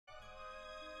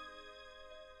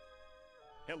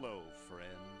Hello,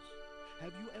 friends.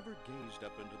 Have you ever gazed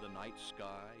up into the night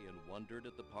sky and wondered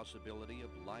at the possibility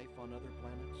of life on other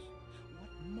planets?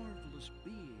 What marvelous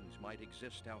beings might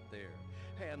exist out there,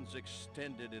 hands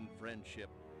extended in friendship,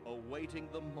 awaiting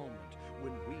the moment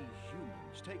when we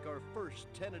humans take our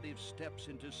first tentative steps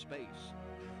into space?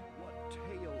 What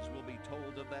tales will be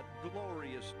told of that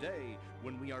glorious day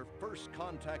when we are first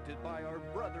contacted by our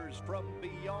brothers from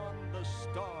beyond the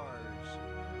stars?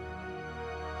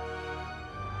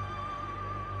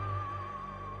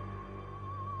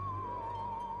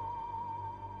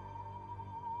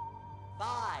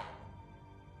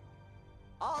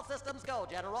 All systems go,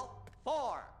 General.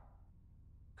 4.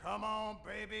 Come on,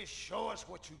 baby. Show us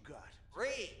what you got.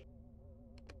 3.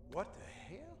 What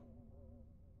the hell?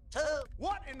 2.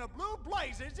 What in the blue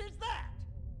blazes is that?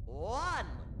 1.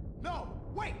 No,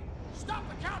 wait! Stop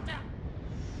the countdown!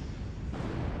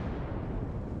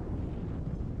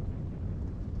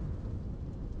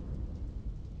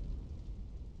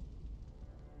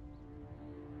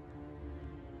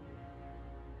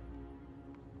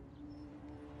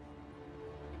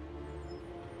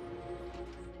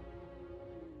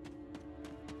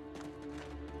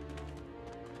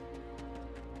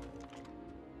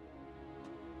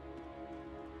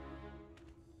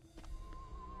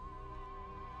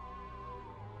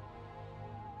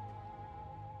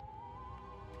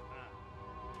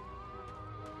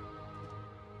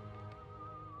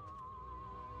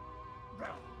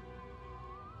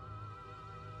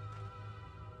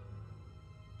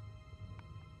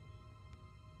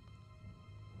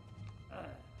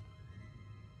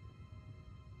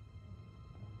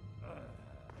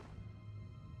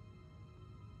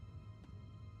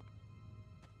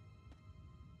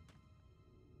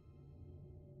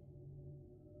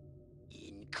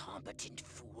 Incompetent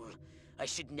fool. I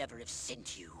should never have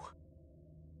sent you.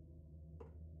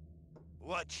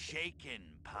 What's shaking,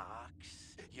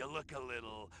 Pox? You look a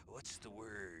little, what's the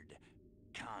word,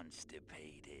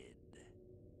 constipated.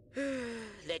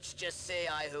 Let's just say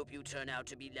I hope you turn out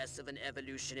to be less of an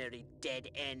evolutionary dead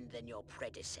end than your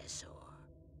predecessor.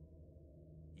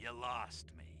 You lost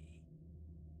me.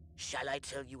 Shall I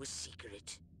tell you a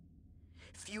secret?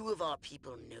 Few of our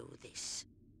people know this,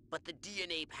 but the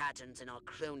DNA patterns in our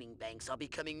cloning banks are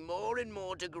becoming more and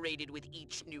more degraded with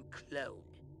each new clone.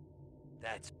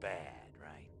 That's bad,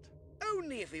 right?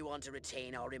 Only if we want to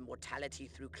retain our immortality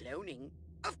through cloning.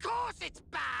 Of course it's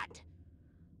bad!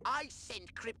 I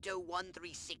sent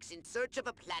Crypto-136 in search of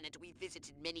a planet we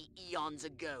visited many eons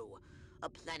ago. A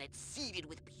planet seeded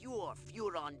with pure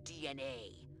Furon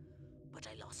DNA. But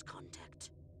I lost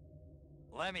contact.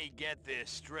 Let me get this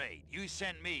straight. You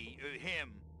sent me,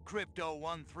 him,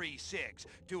 Crypto-136,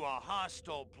 to a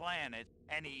hostile planet,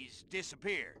 and he's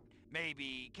disappeared.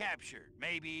 Maybe captured,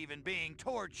 maybe even being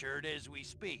tortured as we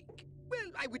speak.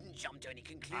 Well, I wouldn't jump to any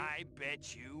conclusion. I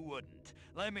bet you wouldn't.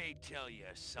 Let me tell you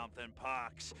something,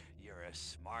 Pox. You're a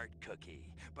smart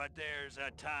cookie. But there's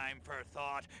a time for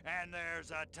thought, and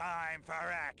there's a time for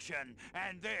action.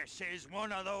 And this is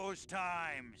one of those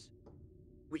times.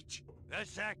 Which? The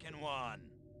second one.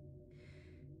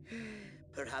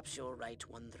 Perhaps you're right,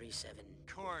 137.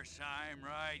 Course I'm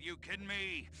right. You kidding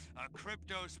me? A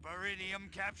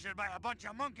cryptosporidium captured by a bunch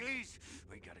of monkeys?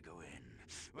 We gotta go in.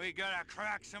 We gotta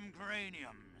crack some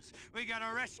craniums. We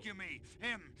gotta rescue me.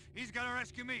 Him, he's gotta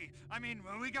rescue me. I mean,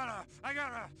 I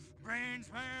gotta... Brains,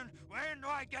 man, when do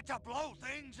I get to blow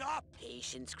things up?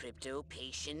 Patience, Crypto,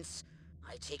 patience.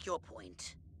 I take your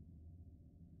point.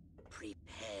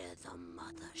 Prepare the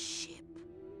mothership.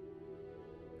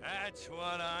 That's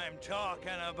what I'm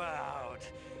talking about.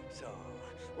 So,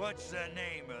 what's the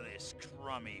name of this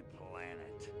crummy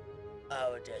planet?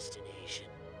 Our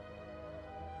destination.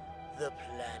 The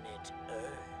planet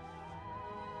Earth.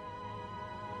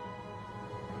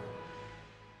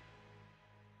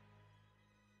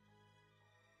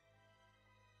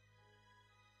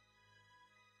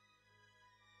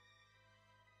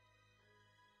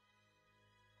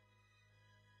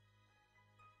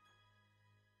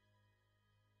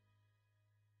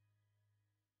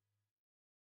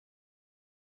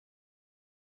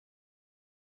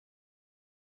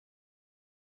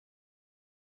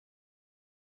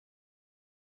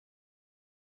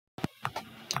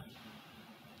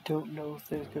 Don't know if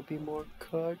there's gonna be more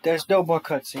cut. There's no more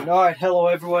cutscene. Alright, hello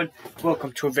everyone.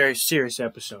 Welcome to a very serious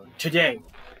episode. Today,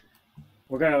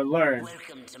 we're gonna learn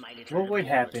what would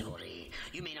happen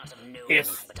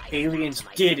if aliens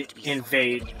did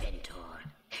invade.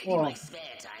 Well,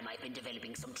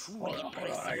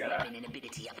 I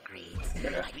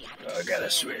gotta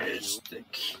switch the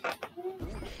key.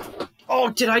 Oh,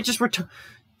 did I just return?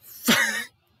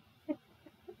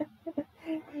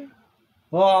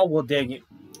 Oh, well, dang it.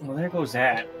 Well, there goes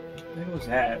that. There goes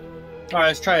that. Alright,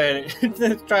 let's try that.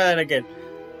 Let's try that again.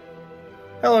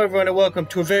 Hello, everyone, and welcome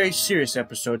to a very serious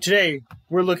episode. Today,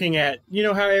 we're looking at, you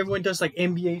know how everyone does like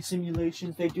NBA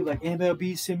simulations? They do like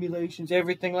MLB simulations,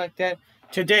 everything like that.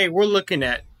 Today, we're looking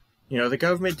at, the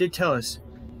government did tell us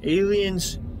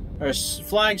aliens or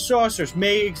flying saucers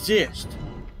may exist.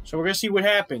 So we're going to see what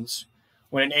happens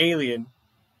when an alien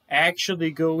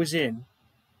actually goes in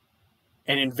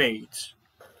and invades.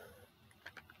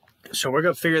 So we're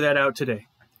going to figure that out today.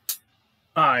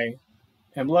 I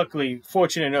am luckily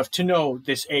fortunate enough to know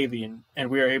this alien, and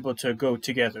we are able to go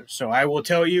together. So I will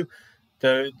tell you,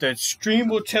 the stream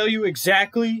will tell you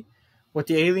exactly what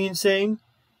the alien's saying,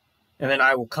 and then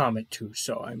I will comment too.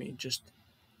 So, I mean,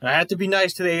 I have to be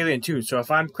nice to the alien too. So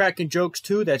if I'm cracking jokes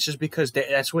too, that's just because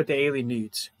that's what the alien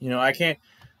needs. I can't,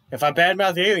 if I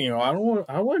badmouth the alien, I don't want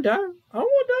to die. I don't want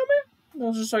to die, man. I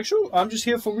was just like, sure, I'm just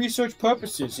here for research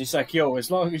purposes. He's like, yo,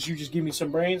 as long as you just give me some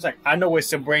brains, like, I know where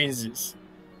some brains is.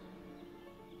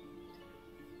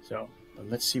 So, but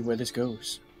let's see where this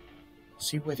goes.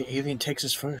 See where the alien takes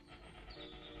us first.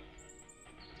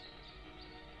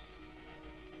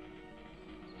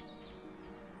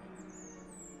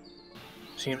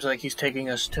 Seems like he's taking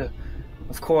us to,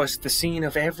 of course, the scene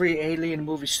of every alien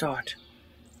movie start.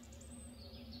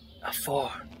 A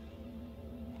farm.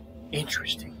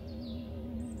 Interesting.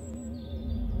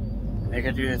 They're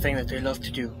gonna do the thing that they love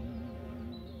to do.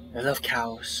 They love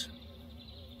cows.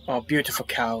 Oh, beautiful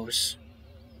cows.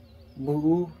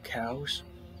 Moo cows.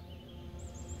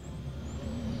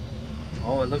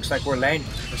 Oh, it looks like we're landing.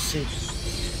 Let's see.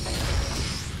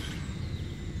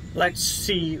 Let's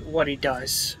see what he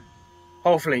does.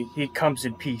 Hopefully he comes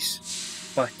in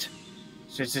peace. But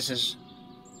since this is,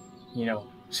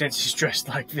 since he's dressed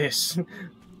like this,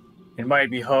 it might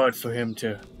be hard for him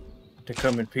to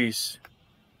come in peace.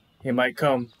 He might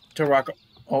come to rock.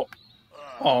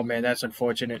 Oh man, that's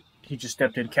unfortunate. He just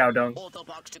stepped in cow dung.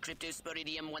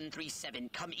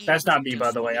 That's not me, by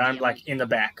the way. I'm like in the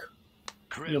back.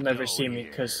 You'll never see me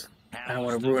because I don't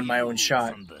want to ruin my own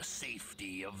shot. From the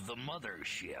safety of the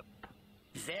mothership.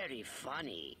 Very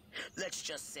funny. Let's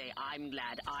just say I'm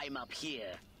glad I'm up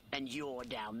here and you're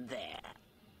down there.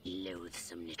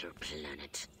 Loathsome little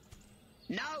planet.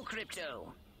 Now,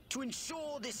 Crypto, to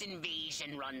ensure this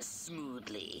invasion runs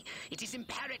smoothly, it is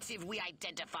imperative we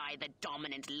identify the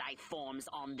dominant life forms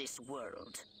on this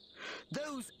world.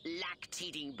 Those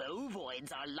lactating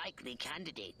bovoids are likely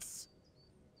candidates.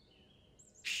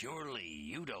 Surely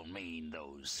you don't mean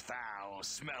those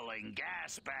foul-smelling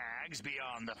gas bags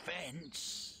beyond the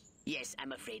fence? Yes,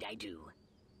 I'm afraid I do.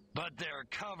 But they're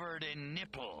covered in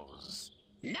nipples.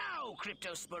 Now,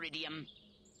 Cryptosporidium!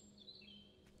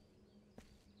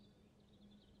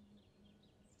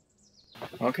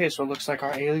 Okay, so it looks like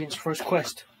our alien's first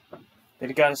quest that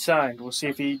he got assigned, we'll see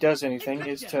if he does anything,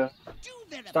 is to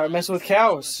start messing with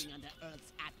cows.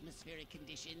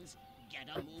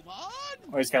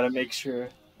 Oh, he's got to make sure.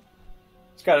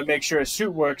 He's got to make sure his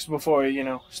suit works before he,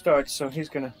 starts. So he's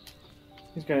gonna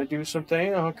do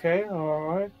something. Okay, all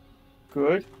right,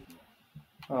 good.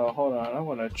 Oh, hold on. I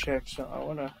want to check some. I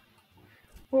want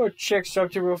to check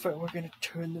something real fast. We're gonna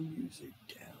turn the music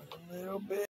down a little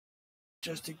bit,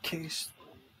 just in case.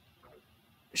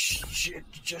 Shit,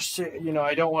 just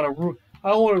I don't want to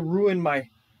ruin my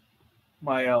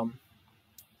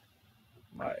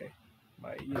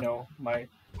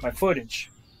footage.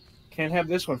 Can't have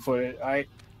this one footage.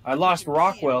 I lost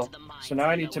Rockwell, so now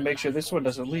I need to make sure this one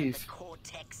doesn't leave.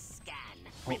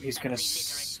 Oh, he's gonna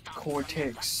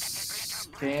cortex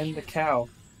scan the cow.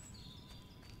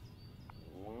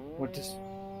 What does?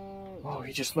 Oh,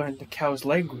 he just learned the cow's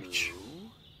language.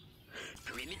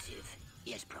 Primitive,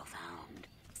 yet profound.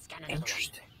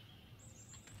 Interesting.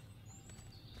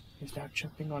 He's now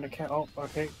jumping on a cow. Oh,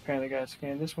 okay. Apparently, gotta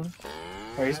scan this one.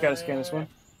 Or he's gotta scan this one.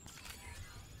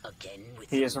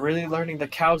 He is really learning the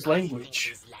cow's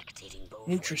language.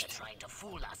 Interesting.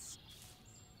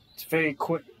 It's very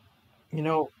quick.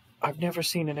 I've never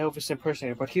seen an Elvis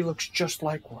impersonator, but he looks just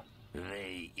like one.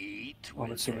 They eat well,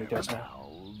 let's see what he does now.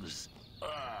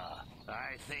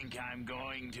 I think I'm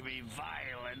going to be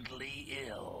violently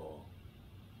ill.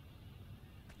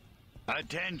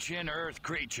 Attention, Earth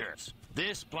creatures.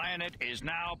 This planet is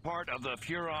now part of the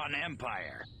Furon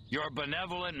Empire. Your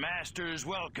benevolent masters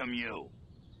welcome you.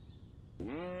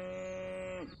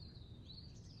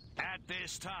 At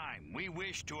this time, we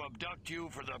wish to abduct you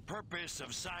for the purpose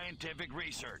of scientific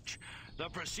research. The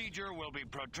procedure will be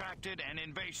protracted and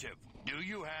invasive. Do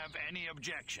you have any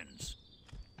objections?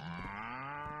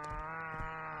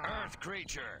 Earth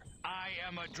creature, I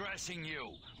am addressing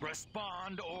you.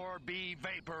 Respond or be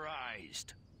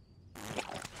vaporized.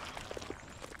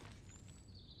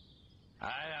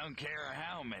 I don't care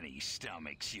how many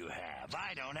stomachs you have.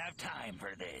 I don't have time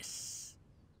for this.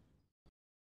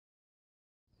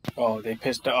 Oh, they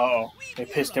pissed. They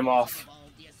pissed him off.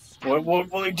 What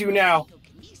will he do now?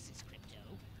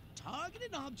 Target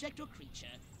an object or creature,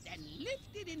 then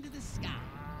lift it into the sky.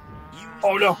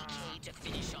 Oh no!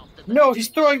 No, he's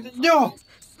throwing the no.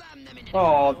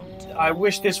 Oh, I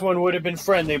wish this one would have been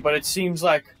friendly, but it seems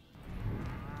like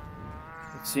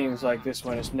this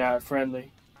one is not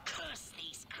friendly. Curse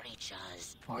these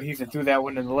creatures. Oh, he even threw that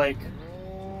one in the lake.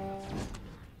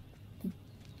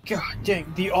 God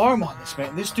dang, the arm on this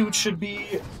man. This dude should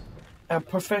be a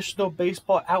professional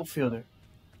baseball outfielder.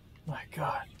 My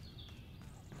God.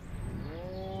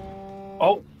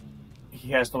 Oh,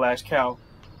 he has the last cow.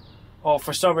 Oh,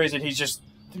 for some reason he's just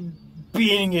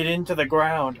beating it into the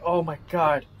ground. Oh my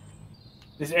God.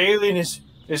 This alien is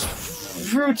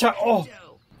futile. Oh.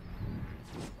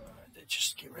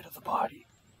 Just get rid of the body.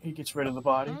 He gets rid of the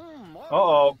body.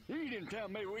 Uh-oh. You didn't tell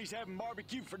me we was having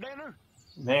barbecue for dinner.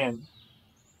 Man.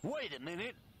 Wait a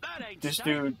minute. That ain't This steak.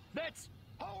 dude. That's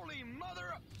holy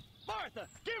mother of Martha.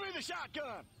 Give me the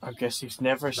shotgun. I guess he's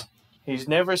never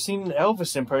seen an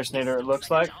Elvis impersonator, it looks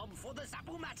like.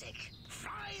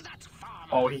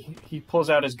 Oh, he pulls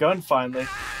out his gun finally.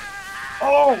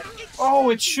 Oh,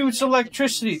 it shoots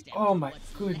electricity. Oh my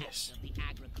goodness.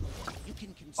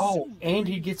 Oh, and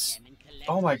he gets,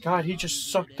 oh my God, he just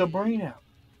sucked the brain out.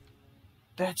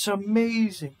 That's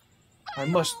amazing. I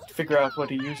must figure out what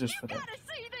he uses for that.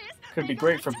 Could be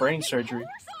great for brain surgery.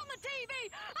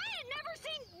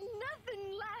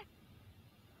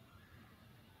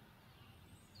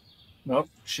 Nope,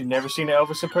 she'd never seen an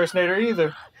Elvis impersonator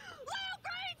either.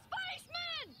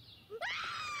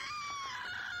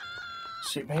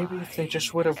 See, maybe if they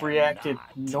just would have reacted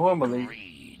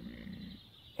normally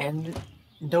and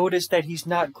noticed that he's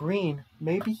not green,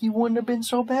 maybe he wouldn't have been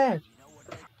so bad.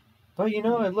 But you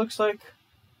know, it looks like,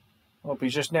 oh,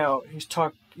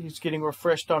 he's getting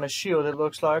refreshed on a shield, it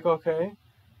looks like. Okay.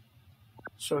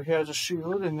 So he has a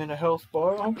shield and then a health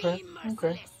bar. Okay.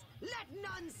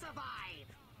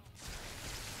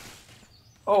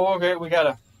 Oh, okay, we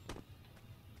gotta...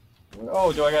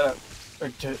 Oh, do I gotta... Or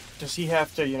does he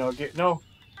have to, you know, get... No.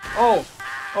 Oh,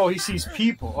 he sees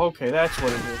people. Okay, that's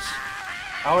what it is.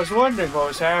 I was wondering what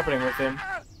was happening with him.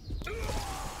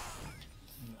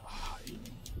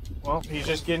 Well, he's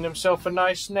just getting himself a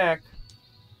nice snack.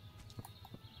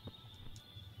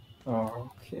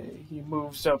 Okay, he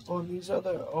moves up on these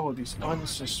other... Oh, these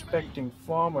unsuspecting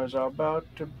farmers are about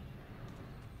to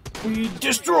be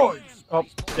destroyed! Oh,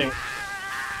 dang it.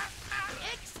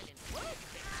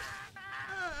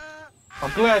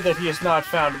 I'm glad that he has not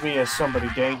found me as somebody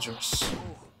dangerous.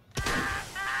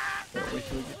 Wait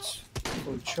till he gets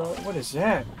fully charged. What is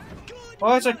that?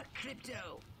 Oh, it's a...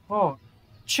 Oh,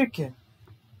 chicken.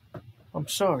 I'm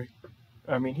sorry.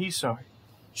 I mean, he's sorry.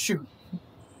 Shoot.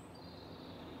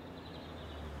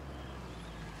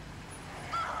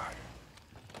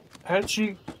 How did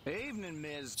she...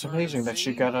 It's amazing that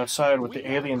she got outside with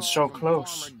the aliens so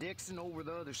close. Dixon over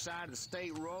the other side of the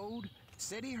state road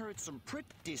said he heard some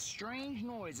pretty strange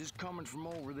noises coming from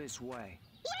over this way.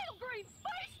 Little green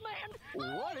spaceman!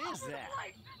 What is that?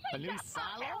 A new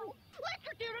silo?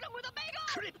 Electrocuted him with a big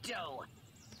Crypto!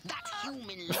 That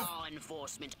human law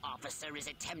enforcement officer is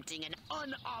attempting an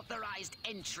unauthorized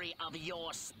entry of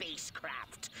your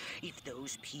spacecraft. If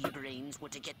those pea-brains were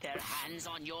to get their hands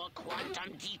on your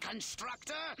quantum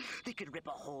deconstructor, they could rip a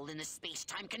hole in the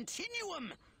space-time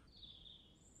continuum.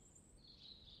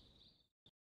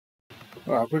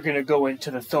 Alright, we're gonna go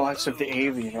into the thoughts of the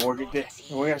alien, and we're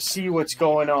gonna see what's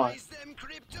going on.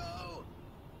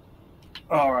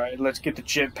 Alright, let's get the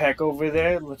jetpack over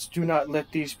there. Let's do not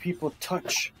let these people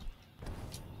touch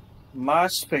my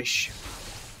spaceship.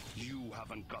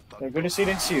 Thank goodness he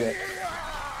didn't see that.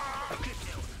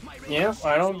 Yeah,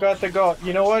 I don't got the go.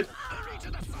 You know what?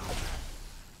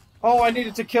 Oh, I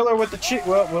needed to kill her with the chick.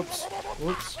 Well, whoops.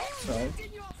 Whoops. Sorry.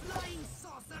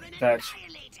 That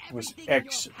was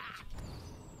excellent.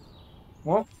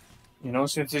 Well, you know,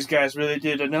 since this guy's really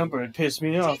did a number and pissed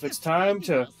me off, it's time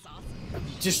to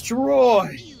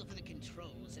destroy.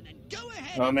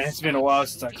 Oh man, it's been a while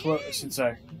since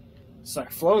I've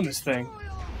flown this thing.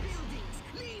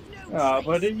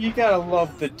 But you gotta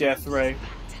love the death ray.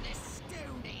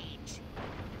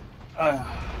 Oh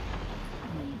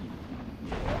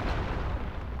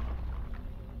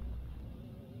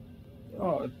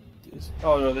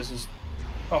no, this is.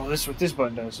 Oh, this is what this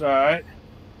button does. All right.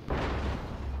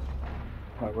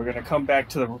 Alright, we're gonna come back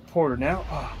to the reporter now.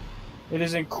 Oh, it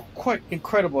is quite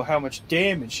incredible how much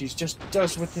damage she just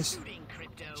does with this...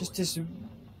 Just this...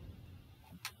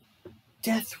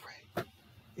 death ray.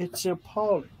 It's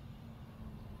appalling.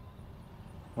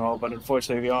 Oh, but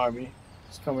unfortunately the army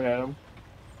is coming at him.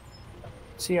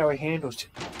 See how he handles it.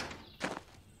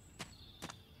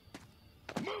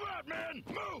 Move out, man!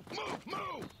 Move!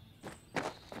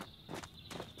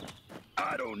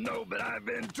 I don't know, but I've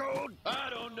been told.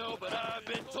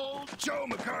 Joe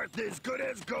McCarthy's good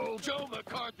as gold.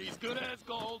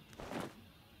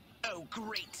 Oh,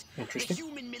 great. The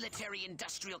human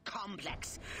military-industrial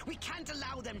complex. We can't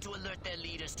allow them to alert their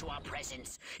leaders to our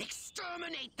presence.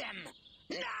 Exterminate them!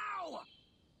 Now!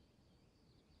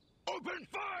 Open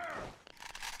fire!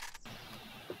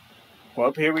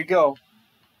 Well, here we go.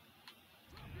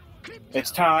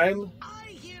 It's time.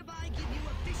 I hereby give you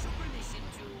official permission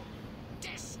to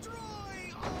destroy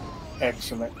all...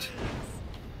 Excellent.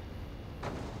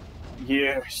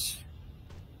 Yes.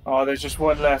 Oh, there's just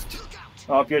one left.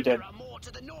 Oh, you're dead. Oh,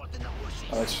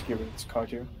 let's just give it its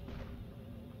cartoon.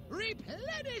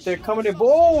 They're coming in.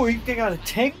 Oh, they got a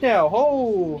tank now.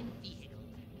 Oh.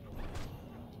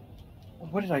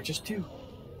 What did I just do?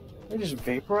 I just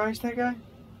vaporized that guy?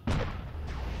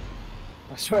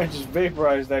 I swear I just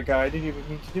vaporized that guy. I didn't even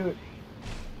mean to do it.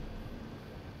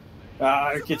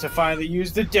 I get to finally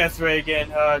use the death ray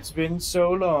again. It's been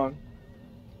so long.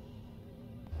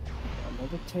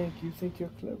 Another tank. You think you're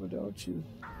clever, don't you?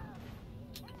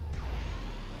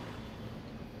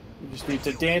 You just need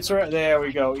to dance around. There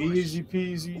we go. Easy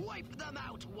peasy.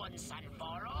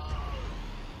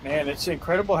 Man, it's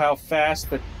incredible how fast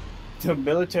the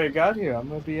military got here. I'm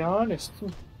gonna be honest.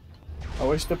 I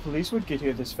wish the police would get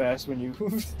here this fast when you...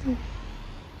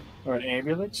 or an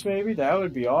ambulance, maybe? That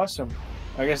would be awesome.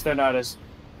 I guess they're not as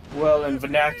well in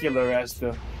vernacular as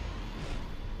the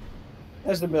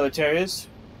military is.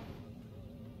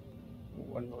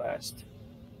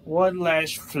 One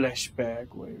last flesh bag.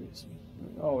 Where is he?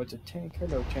 Oh, it's a tank.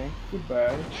 Hello, tank.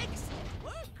 Goodbye.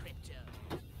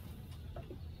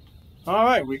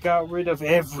 Alright, we got rid of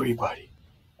everybody.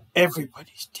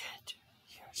 Everybody's dead.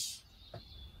 Yes.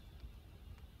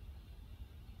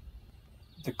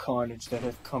 The carnage that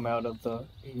have come out of the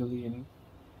alien's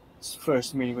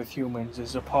first meeting with humans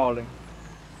is appalling.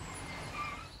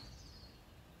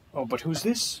 Oh, but who's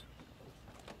this?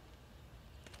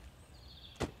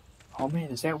 Oh man,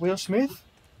 is that Will Smith?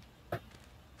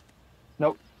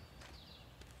 Nope.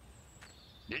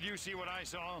 Did you see what I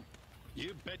saw?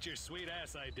 You bet your sweet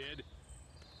ass I did.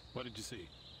 What did you see?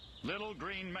 Little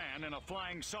green man in a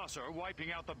flying saucer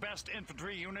wiping out the best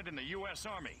infantry unit in the U.S.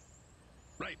 Army.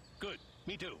 Right, good.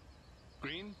 Me too.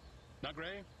 Green? Not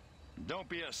gray? Don't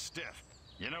be a stiff.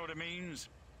 You know what it means?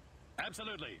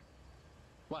 Absolutely.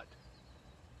 What?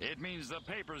 It means the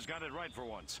papers got it right for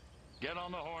once. Get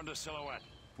on the horn to Silhouette.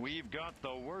 We've got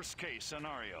the worst case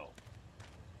scenario.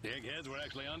 The eggheads were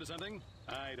actually onto something?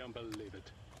 I don't believe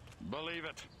it. Believe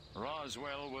it.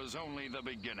 Roswell was only the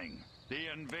beginning.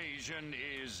 The invasion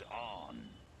is on.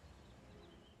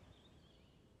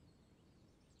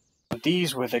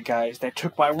 These were the guys that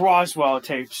took my Roswell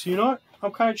tapes. You know what?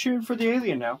 I'm kind of cheering for the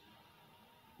alien now.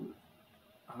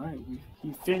 Alright,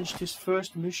 he finished his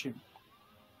first mission.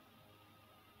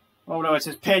 Oh no, it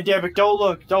says pandemic. Don't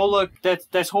look. Don't look.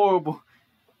 That's horrible.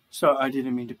 So I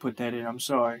didn't mean to put that in. I'm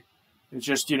sorry. It's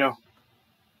just, you know,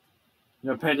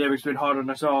 pandemic's been hard on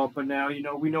us all, but now, you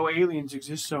know, we know aliens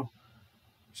exist, so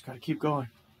just gotta keep going.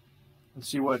 Let's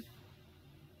see what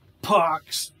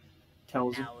Pox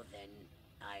tells him. Now then,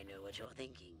 I know what you're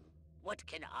thinking. What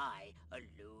can I, a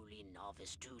lowly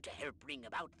novice, do to help bring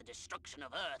about the destruction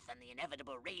of Earth and the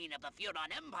inevitable reign of the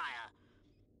Furon Empire?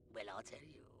 Well, I'll tell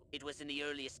you. It was in the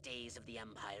earliest days of the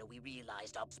Empire we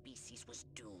realized our species was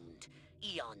doomed.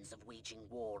 Eons of waging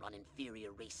war on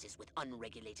inferior races with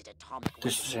unregulated atomic weapons.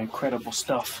 This is incredible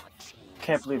stuff.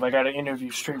 Can't believe I got an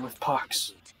interview straight with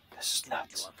Pox. This is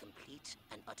nuts. To a complete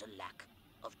and utter lack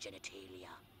of genitalia.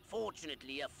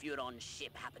 Fortunately, a Furon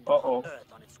ship happened on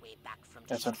Earth on its way back from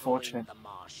destroying the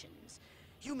Martians.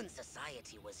 Human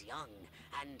society was young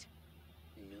and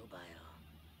nubile.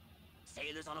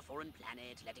 Sailors on a foreign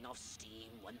planet, letting off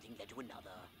steam, one thing led to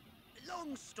another.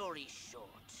 Long story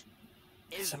short,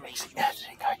 it's amazing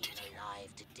editing I did here.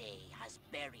 Alive today has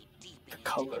buried deep in the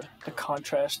color, the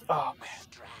contrast, oh man.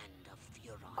 Strand of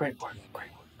Furon great work, DNA.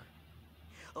 Great work.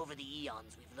 Over the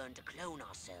eons, we've learned to clone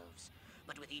ourselves,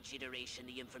 but with each iteration,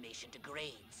 the information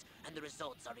degrades, and the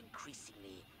results are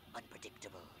increasingly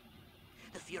unpredictable.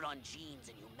 The Furon genes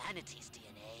in humanity's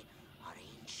DNA are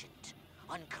ancient,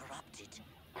 uncorrupted.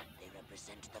 They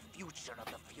represent the future of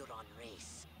the Furon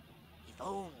race. If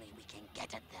only we can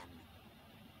get at them.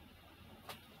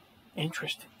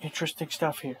 Interesting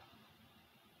stuff here.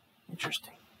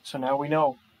 Interesting. So now we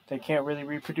know they can't really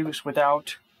reproduce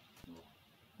without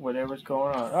whatever's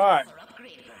going on. All right. For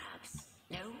upgrade, perhaps?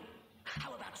 No?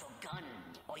 How about your gun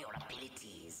or your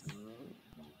abilities?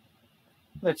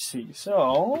 Let's see.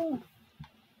 So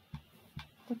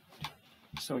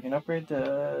we can upgrade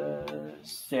the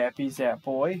Zappy Zap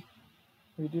Boy.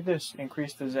 We do this.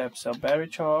 Increase the Zap Cell battery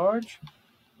charge.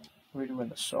 We're doing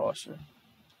the saucer.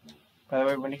 By the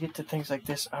way, when you get to things like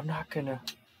this, I'm not gonna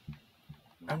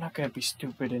be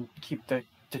stupid and keep the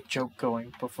joke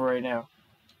going. But for right now,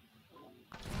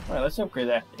 all right, let's upgrade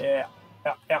that. Yeah.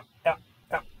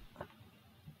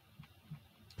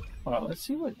 Well, let's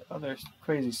see what other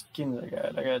crazy skins I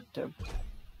got. I got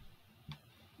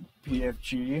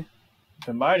PFG,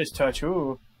 the Midas Touch.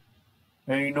 Ooh,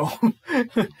 ain't no,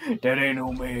 that ain't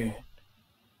no man.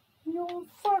 You're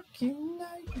fucking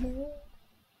nightmare.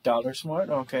 Dollar Smart,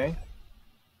 okay.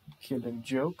 Killing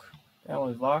Joke. That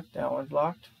one's locked. That one's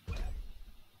locked.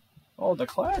 Oh, the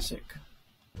classic.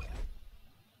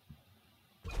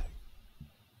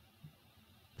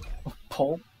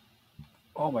 Pulp.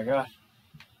 Oh my god.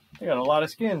 They got a lot of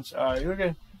skins. Alright, we're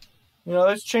gonna,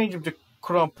 let's change them to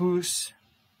Krampus.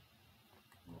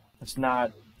 Let's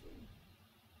not.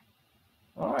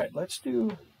 Alright, let's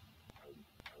do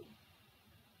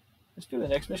the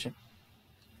next mission.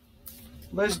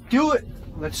 Let's do it!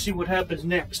 Let's see what happens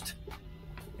next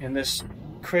in this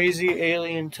crazy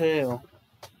alien tale.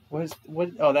 What?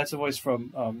 Oh, that's the voice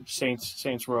from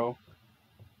Saints Row.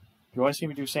 If you want to see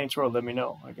me do Saints Row, let me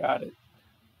know. I got it.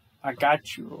 I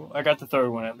got you. I got the third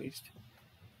one at least.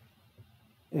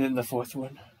 And then the fourth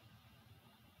one.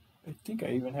 I think I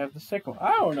even have the second one.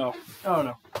 I don't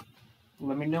know.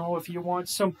 Let me know if you want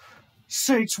some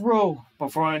Saints Row.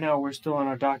 But for right now, we're still on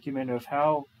our document of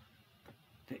how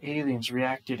the aliens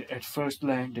reacted at first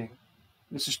landing.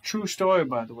 This is true story,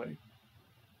 by the way.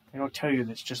 They don't tell you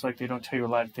this, just like they don't tell you a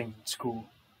lot of things in school.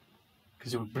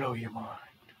 Because it would blow your mind.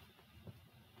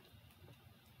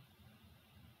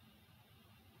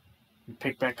 We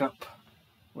pick back up.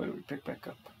 Where do we pick back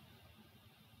up?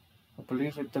 I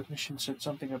believe that the mission said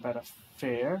something about a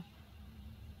fair.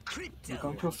 Crypto. We're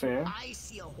going to a fair. I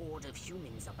see a horde of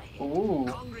humans up ahead. Ooh.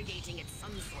 Congregating at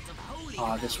some sort of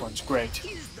holy This one's great.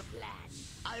 Here's the plan.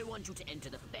 I want you to enter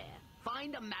the fair.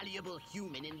 Find a malleable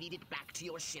human and lead it back to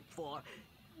your ship for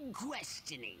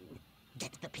questioning.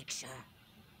 Get the picture?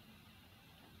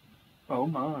 Oh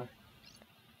my.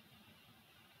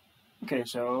 Okay,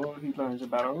 so he learns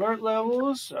about alert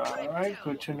levels. Alright,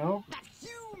 good to know. That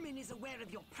human is aware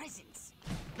of your presence.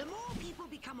 The more people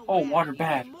become aware, oh, water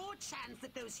bad. The more chance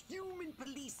that those human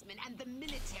policemen and the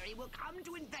military will come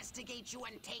to investigate you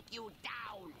and take you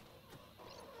down.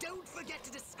 Don't forget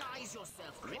to disguise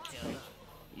yourself, Crypto.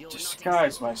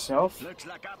 Disguise myself. Looks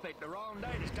like I picked the wrong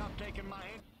day to stop taking my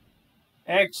hand.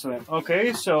 Excellent.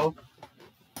 Okay, so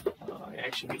I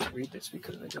actually need to read this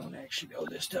because I don't actually know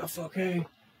this stuff. Okay.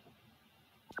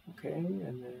 Okay,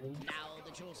 and then now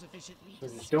that you're sufficiently so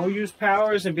just don't use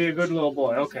powers and be a good little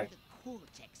boy. Okay. The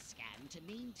cortex scan to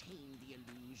maintain the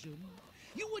illusion.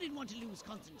 You wouldn't want to lose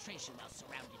concentration while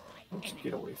surrounded by Let's enemies.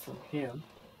 get away from him.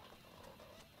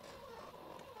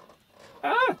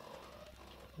 Ah!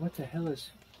 What the hell is?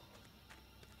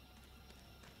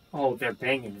 Oh, they're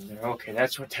banging in there. Okay,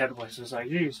 that's what that was. It's like,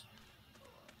 geez.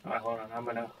 All right, hold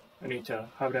on. I need to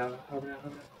hover down.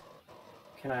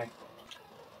 Can I?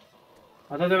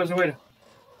 I thought there was a way to.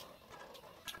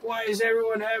 Why is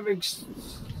everyone having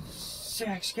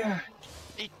sex, God?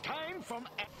 It came from.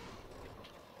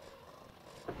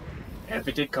 If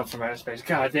it did come from outer space,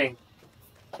 God dang.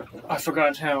 I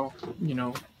forgot how,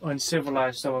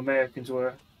 uncivilized some Americans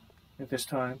were at this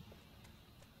time.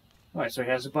 Alright, so he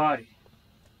has a body.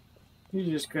 He's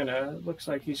just gonna, looks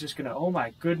like he's just gonna, oh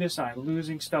my goodness, I'm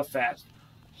losing stuff fast.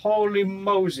 Holy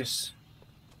Moses.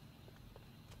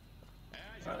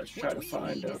 Alright, let's try to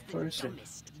find a person.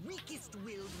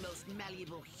 Weakest-willed, most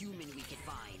malleable human we could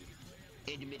find.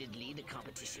 Admittedly, the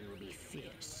competition will be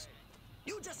fierce.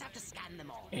 You just have to scan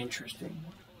them all. Interesting.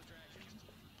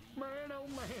 Man, oh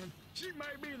man, she may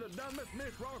be the dumbest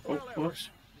Miss Oh, Rockwell ever. whoops.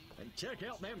 And check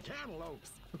out them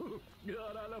cantaloupes.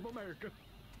 God, I love America.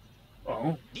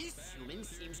 Oh. This human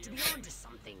seems to be onto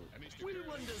something. Will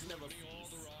wonders never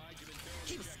cease.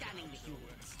 Keep scanning the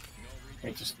humans.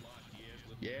 Hey, just...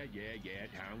 Yeah.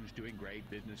 Town's doing great.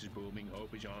 Business is booming.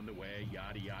 Hope is on the way.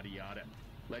 Yada, yada, yada.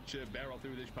 Let's barrel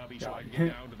through this puppy so I can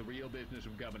get down to the real business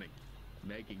of governing.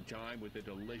 Making time with the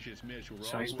delicious Miss Rockwell.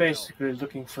 So he's basically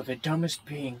looking for the dumbest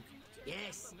being.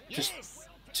 Yes, Just yes.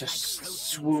 to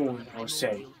swoon, or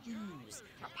say.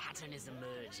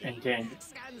 And then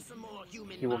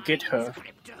he will get her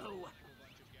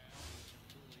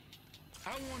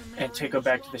and take her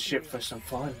back to the ship for some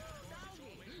fun.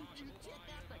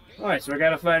 Alright, so we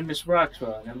gotta find Miss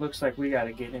Rockwell, and it looks like we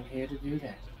gotta get in here to do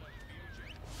that.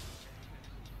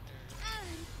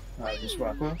 Alright, Miss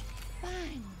Rockwell.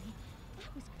 Finally.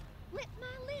 That was flip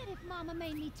my lid if Mama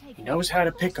made me take He knows how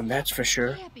to pick them, that's for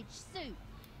sure. cabbage soup.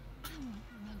 I want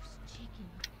roast chicken.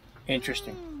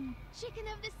 Interesting. Chicken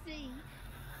of the sea.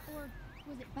 Or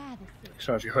was it by the sea?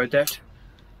 So have you heard that?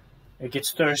 It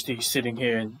gets thirsty sitting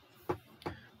here and,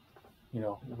 you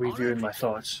know, reviewing my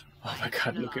thoughts. Oh my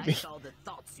god, look at me. All the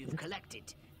thoughts you've collected,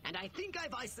 and I think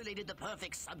I've isolated the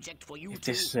perfect subject for you. If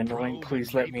this is annoying,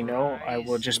 please let me know. I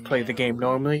will just play the game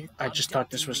normally. I just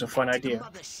thought this was a fun idea.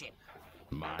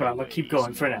 But I'm gonna keep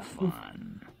going for now.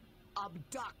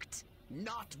 Abduct,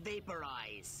 not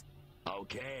vaporize.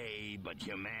 Okay, but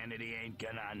humanity ain't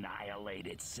gonna annihilate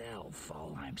itself,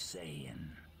 all I'm saying.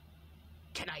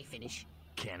 Can I finish?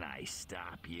 Can I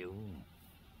stop you?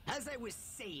 As I was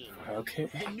saying, Okay.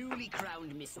 the newly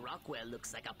crowned Miss Rockwell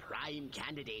looks like a prime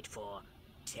candidate for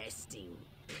testing.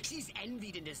 She's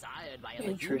envied and desired by other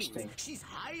Interesting. humans. She's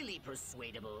highly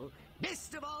persuadable.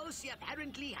 Best of all, she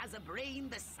apparently has a brain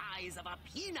the size of a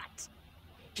peanut.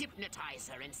 Hypnotize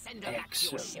her and send her back to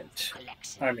your ship Excellent.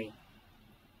 collection. I mean,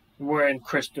 we're in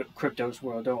Crypto's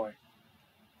world, don't worry.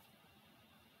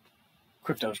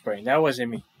 Crypto's brain. That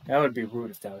wasn't me. That would be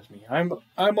rude if that was me.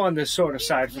 I'm on the sort of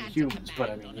side for the humans, but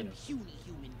I mean, you know.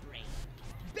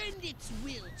 Bend its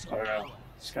will to I don't know. power.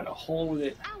 It's got a hole with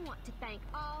it. I want to thank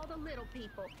all the little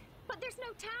people, but there's no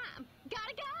time.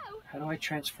 Gotta go. How do I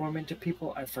transform into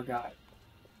people? I forgot.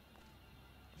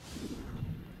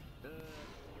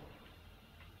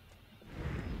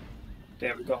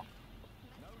 There we go.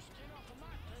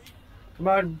 Come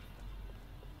on.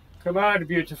 Come on,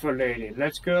 beautiful lady.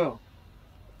 Let's go.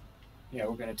 Yeah,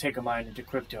 we're gonna take a mine into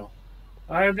Crypto.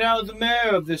 I am now the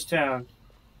mayor of this town.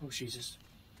 Oh, Jesus.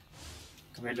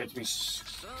 Come here, let me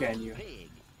scan you.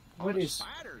 What is...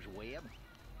 Spider's web?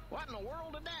 What in the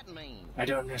world did that mean? I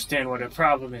don't understand what the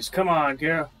problem is. Come on,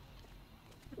 girl.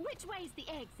 Which way's the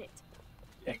exit?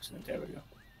 Excellent, there we go.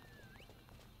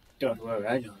 Don't worry,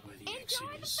 I know where the exit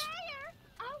Enjoy the is. fair.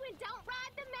 Oh, and don't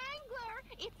ride the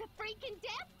mangler. It's a freaking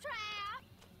death trap.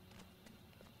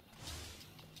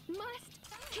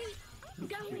 Must keep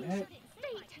going. that?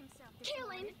 Feet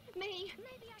killing me.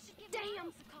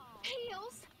 Damn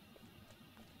heels.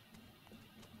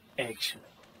 Excellent.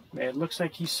 Man, it looks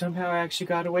like he somehow actually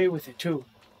got away with it, too.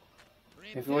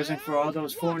 If it wasn't for all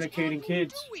those fornicating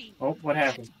kids. Oh, what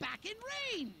happened? Back in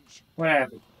range. What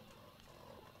happened?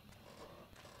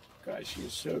 God, she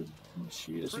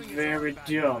is very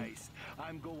dumb.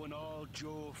 I'm going all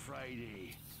Joe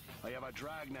Friday. I have a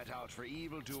dragnet out for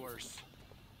evildoers.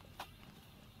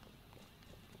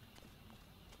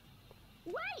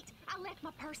 Wait! I left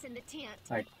my purse in the tent.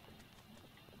 Like,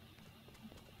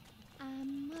 I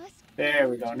must there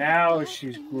we go. Now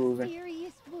she's in grooving.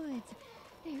 Mysterious woods.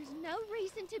 There's no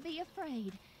reason to be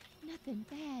afraid. Nothing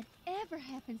bad ever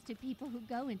happens to people who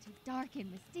go into dark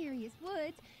and mysterious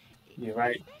woods. You're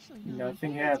right. Especially not in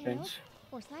Nothing fairy happens. tales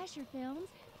or slasher films.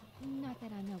 Not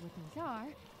that I know what those are.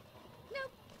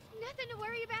 Nope, nothing to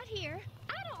worry about here.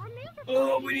 I don't remember.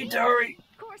 Oh, we need to hurry.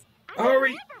 Of course, I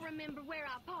Hurry. never remember where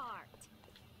I parked.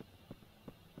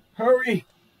 Hurry.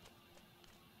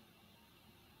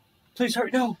 Please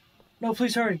hurry. No. No,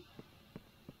 please hurry.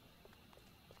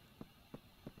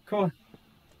 Come on.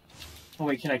 Oh,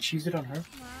 wait, can I cheese it on her?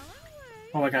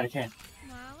 Oh my god, I can.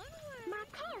 My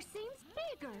car seems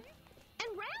bigger and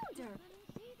rounder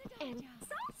and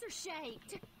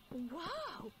saucer-shaped.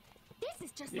 Whoa! This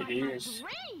is just It like is. my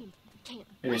dream. Can't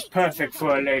It is wait to perfect have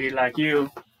for a lady like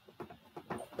you.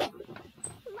 La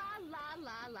la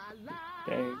la la la.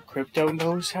 Dang, Crypto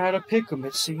knows how to pick 'em,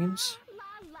 it seems.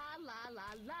 La la la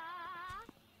la la.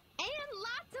 And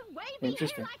lots of wavy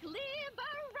Interesting. hair like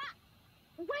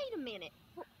Wait a minute.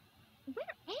 Where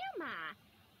am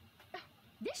I?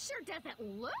 This sure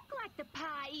doesn't look like the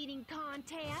pie-eating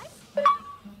contest.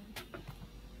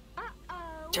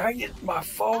 Uh-oh. Dang it, my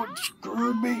phone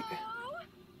screwed me.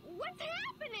 What's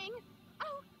happening?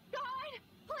 Oh, God,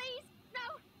 please,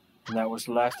 no. And that was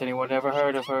the last anyone ever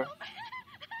heard of her.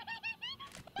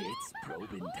 It's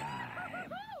probing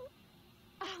time.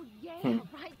 Oh, yeah,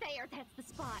 right there. That's the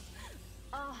spot.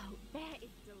 Oh, that is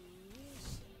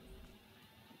delicious.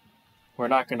 We're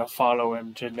not going to follow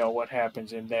him to know what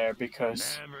happens in there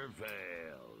because Never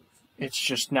fails. it's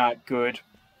just not good.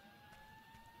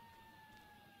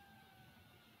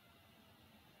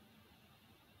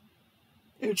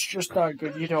 It's just not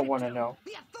good. You don't want to know.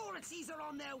 The authorities are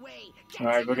on their way.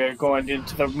 Alright, we're gonna go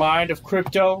into the mind of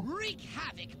Crypto. Wreak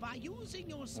havoc by using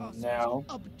your saucer Now,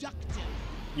 to abduct him.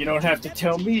 you don't have to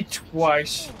tell me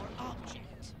twice.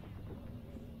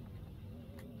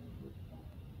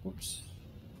 Oops.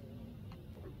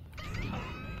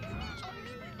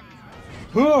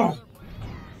 Whew!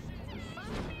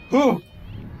 Whew!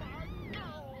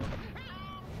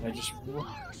 I just...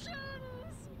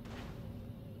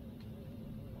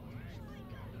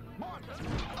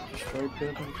 Destroy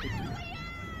building.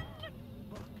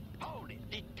 Hold it.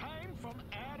 It came from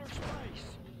outer space.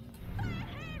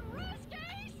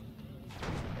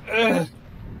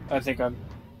 I think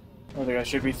I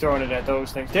should be throwing it at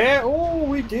those things. There! Oh,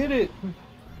 we did it!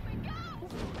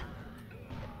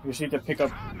 We just need to pick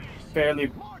up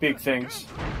fairly big things.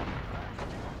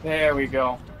 There we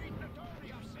go.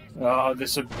 Oh,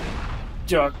 this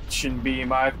abduction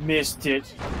beam. I've missed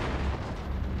it.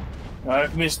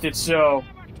 I've missed it so.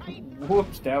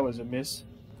 Whoops, that was a miss.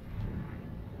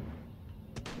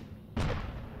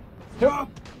 Ah!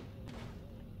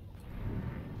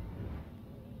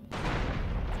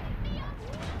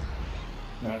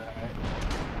 Alright.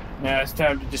 Now it's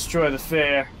time to destroy the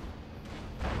fair.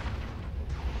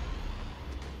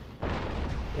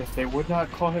 If they would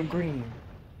not call him green,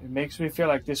 it makes me feel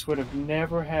like this would have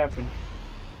never happened.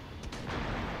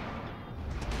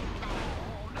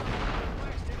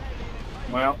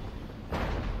 Well,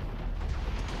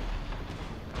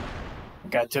 I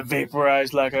got to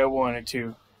vaporize like I wanted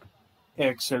to.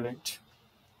 Excellent.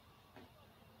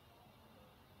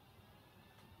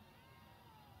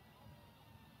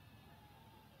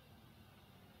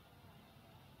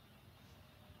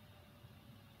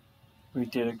 We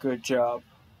did a good job.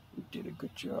 We did a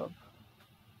good job.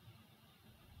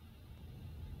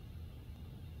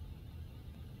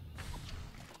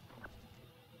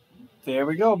 There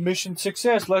we go. Mission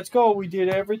success. Let's go. We did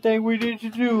everything we needed to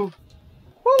do.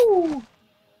 Woo!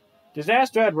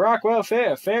 Disaster at Rockwell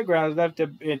Fairgrounds left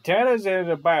the antennas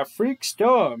by a freak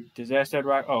storm. Disaster at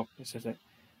Rock... Oh, this is it.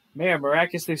 Man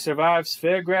miraculously survives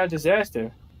fairground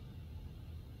disaster.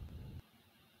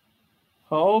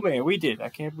 Oh, man, we did. I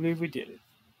can't believe we did it.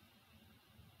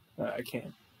 I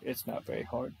can't. It's not very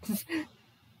hard.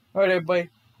 Alright, everybody.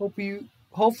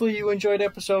 Hopefully you enjoyed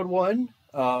episode 1.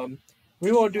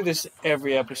 We won't do this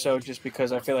every episode just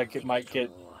because I feel like it might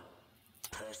get...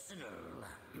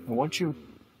 I want you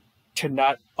to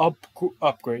not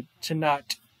upgrade, to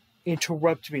not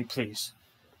interrupt me, please.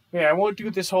 Yeah, I won't do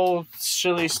this whole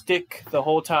silly stick the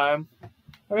whole time.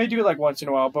 I may do it like once in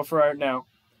a while, but for right now,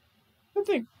 I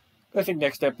think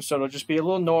next episode will just be a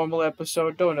little normal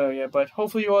episode. Don't know yet, but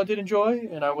hopefully you all did enjoy,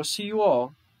 and I will see you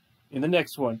all in the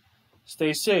next one.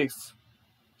 Stay safe.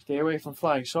 Stay away from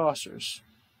flying saucers.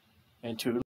 And to